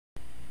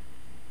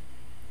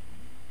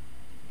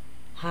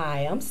Hi,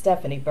 I'm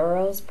Stephanie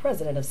Burroughs,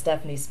 president of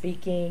Stephanie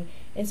Speaking,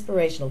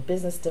 inspirational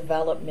business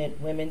development,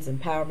 women's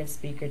empowerment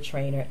speaker,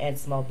 trainer, and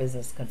small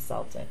business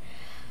consultant.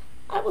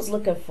 I was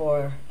looking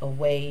for a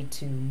way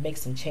to make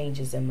some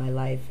changes in my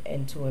life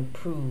and to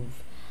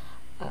improve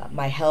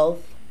my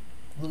health,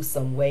 lose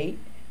some weight,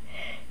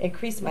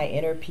 increase my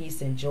inner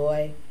peace and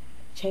joy,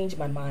 change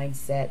my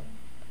mindset.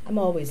 I'm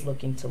always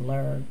looking to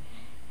learn.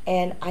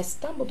 And I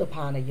stumbled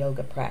upon a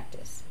yoga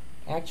practice.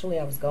 Actually,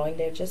 I was going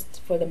there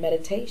just for the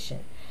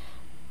meditation.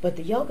 But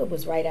the yoga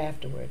was right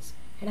afterwards.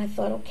 And I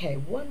thought, okay,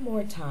 one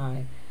more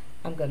time,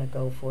 I'm going to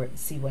go for it and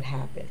see what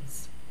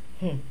happens.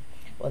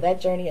 Well, that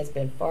journey has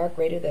been far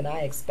greater than I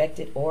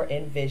expected or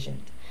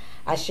envisioned.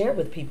 I shared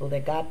with people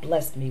that God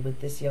blessed me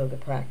with this yoga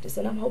practice,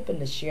 and I'm hoping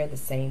to share the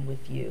same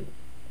with you.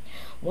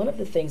 One of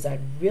the things I'd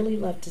really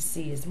love to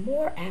see is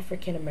more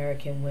African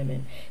American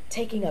women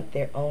taking up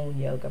their own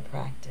yoga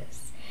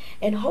practice.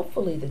 And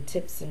hopefully the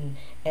tips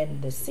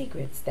and the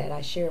secrets that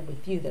I share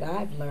with you that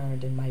I've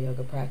learned in my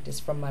yoga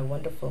practice from my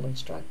wonderful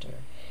instructor,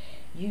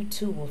 you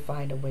too will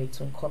find a way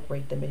to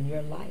incorporate them in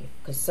your life,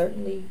 because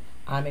certainly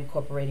I'm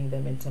incorporating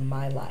them into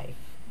my life.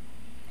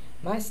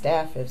 My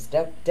staff has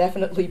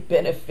definitely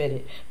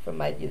benefited from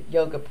my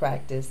yoga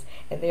practice,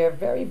 and they are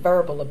very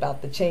verbal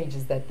about the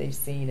changes that they've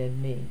seen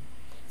in me.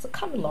 So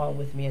come along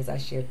with me as I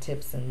share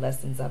tips and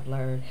lessons I've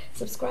learned.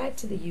 Subscribe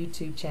to the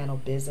YouTube channel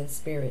Biz and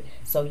Spirit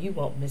so you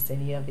won't miss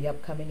any of the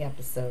upcoming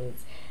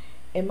episodes.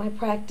 In my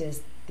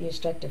practice, the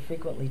instructor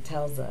frequently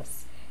tells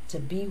us to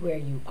be where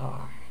you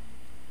are.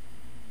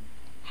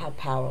 How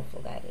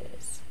powerful that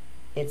is.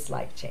 It's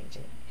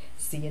life-changing.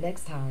 See you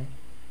next time.